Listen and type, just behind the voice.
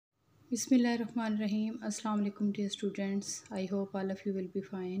Bismillahirrahmanirrahim. Assalamu alaikum dear students. I hope all of you will be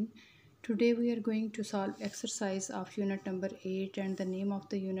fine. Today we are going to solve exercise of unit number 8 and the name of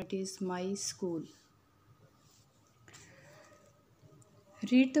the unit is My School.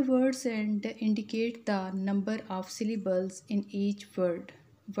 Read the words and indicate the number of syllables in each word.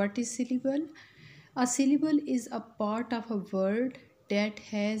 What is syllable? A syllable is a part of a word that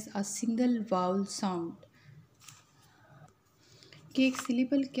has a single vowel sound. कि एक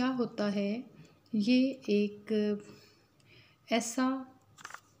syllable क्या होता है? ये एक ऐसा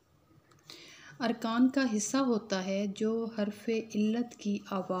अरकान का हिस्सा होता है जो हरफ़े इल्लत की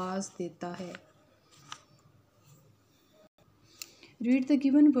आवाज़ देता है. Read the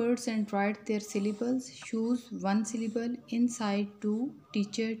given words and write their syllables. Choose one syllable. Inside 2,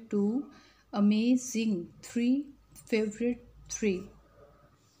 teacher 2, amazing 3, favorite 3.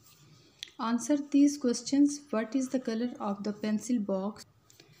 Answer these questions. What is the color of the pencil box?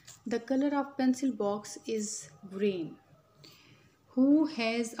 The color of pencil box is green. Who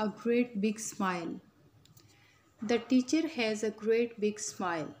has a great big smile? The teacher has a great big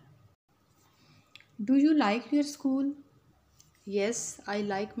smile. Do you like your school? Yes, I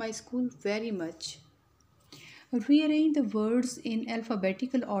like my school very much. Rearrange the words in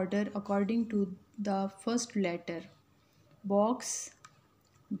alphabetical order according to the first letter. Box,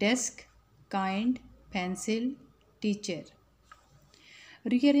 desk, kind, pencil, teacher.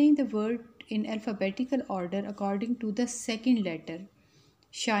 Rearrange the word in alphabetical order according to the second letter.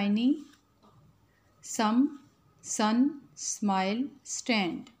 Shiny, some, sun, smile,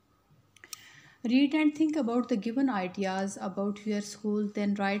 stand. Read and think about the given ideas about your school,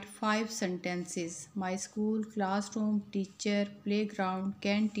 then write 5 sentences. My school, classroom, teacher, playground,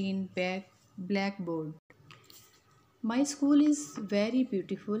 canteen, blackboard. My school is very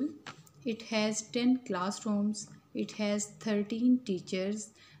beautiful. It has 10 classrooms. It has 13 teachers.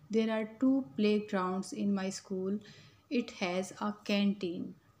 There are 2 playgrounds in my school. It has a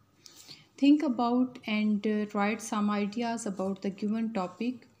canteen. Think about and write some ideas about the given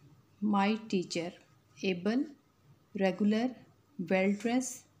topic. My teacher, able, regular, well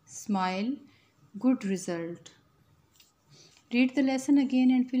dressed, smile, good result. Read the lesson again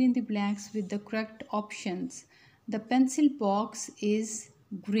and fill in the blanks with the correct options. The pencil box is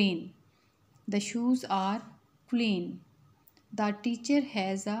green. The shoes are clean. The teacher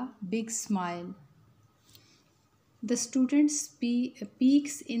has a big smile. The student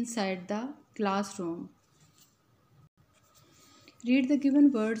peeks inside the classroom. Read the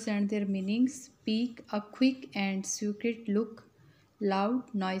given words and their meanings. Peek, a quick and secret look. Loud,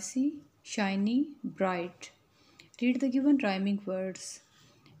 noisy, shiny, bright. Read the given rhyming words.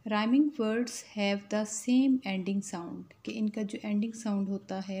 Rhyming words have the same ending sound. कि इनका जो ending sound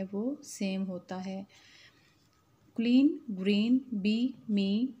होता है वो same होता है. Clean, green, be,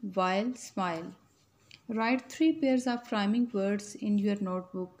 me, while, smile. Write 3 pairs of rhyming words in your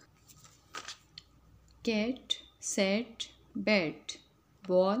notebook. Cat, sat, bed,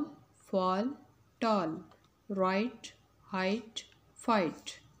 ball, fall, tall, right, height,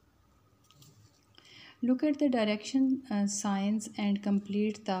 fight. Look at the direction signs and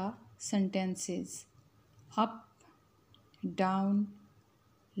complete the sentences. Up, down,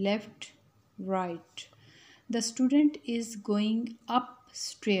 left, right. The student is going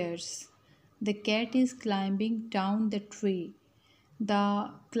upstairs. The cat is climbing down the tree.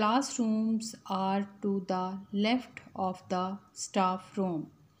 The classrooms are to the left of the staff room.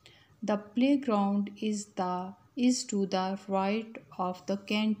 The playground is to the right of the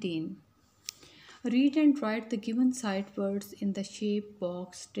canteen. Read and write the given sight words in the shape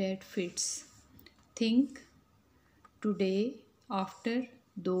box that fits. Think, today, after,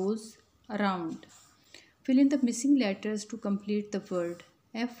 those, around. Fill in the missing letters to complete the word.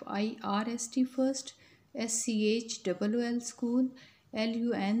 FIRST first, SCHOOL school,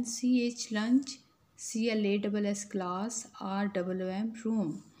 LUNCH lunch, CLASS class, RWM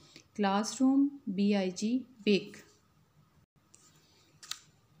room, classroom, BIG big.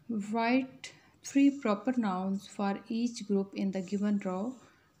 Write 3 proper nouns for each group in the given row.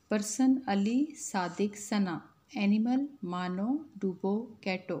 Person, Ali, Sadiq, Sana. Animal, Mano, Dubo,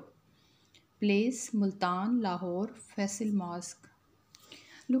 Cato. Place, Multan, Lahore, Faisal Mosque.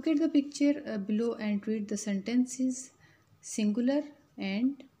 Look at the picture below and read the sentences, singular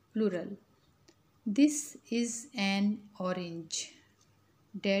and plural. This is an orange.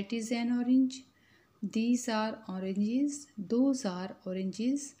 That is an orange. These are oranges. Those are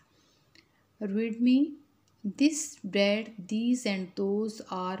oranges. Read me. This, that, these and those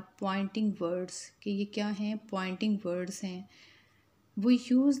are pointing words. कि ये क्या हैं? Pointing words हैं. We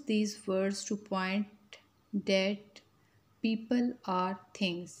use these words to point that people are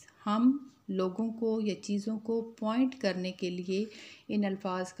things. हम लोगों को या चीज़ों को पॉइंट करने के लिए इन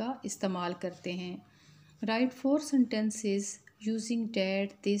अल्फाज का इस्तेमाल करते हैं. Write 4 sentences using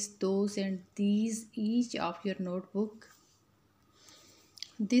that, this, those and these each of your notebook.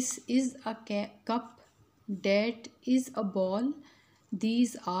 This is a cup. That is a ball.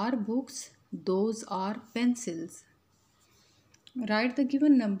 These are books. Those are pencils. Write the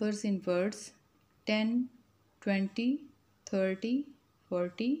given numbers in words: 10, 20, 30,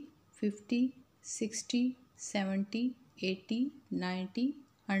 40, 50, 60, 70, 80, 90,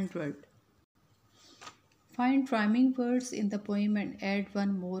 100. Find rhyming words in the poem and add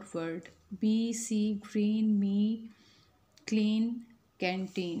one more word. Bee, sea, green, me, clean,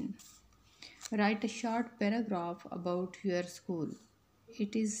 canteen. Write a short paragraph about your school.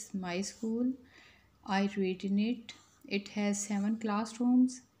 It is my school. I read in it. It has 7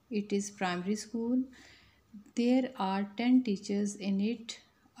 classrooms. It is primary school. There are 10 teachers in it.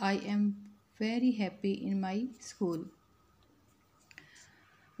 I am very happy in my school.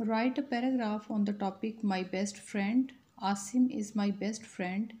 Write a paragraph on the topic my best friend. Asim is my best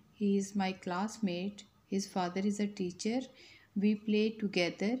friend. He is my classmate. His father is a teacher. We play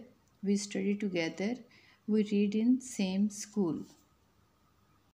together. We study together. We read in same school.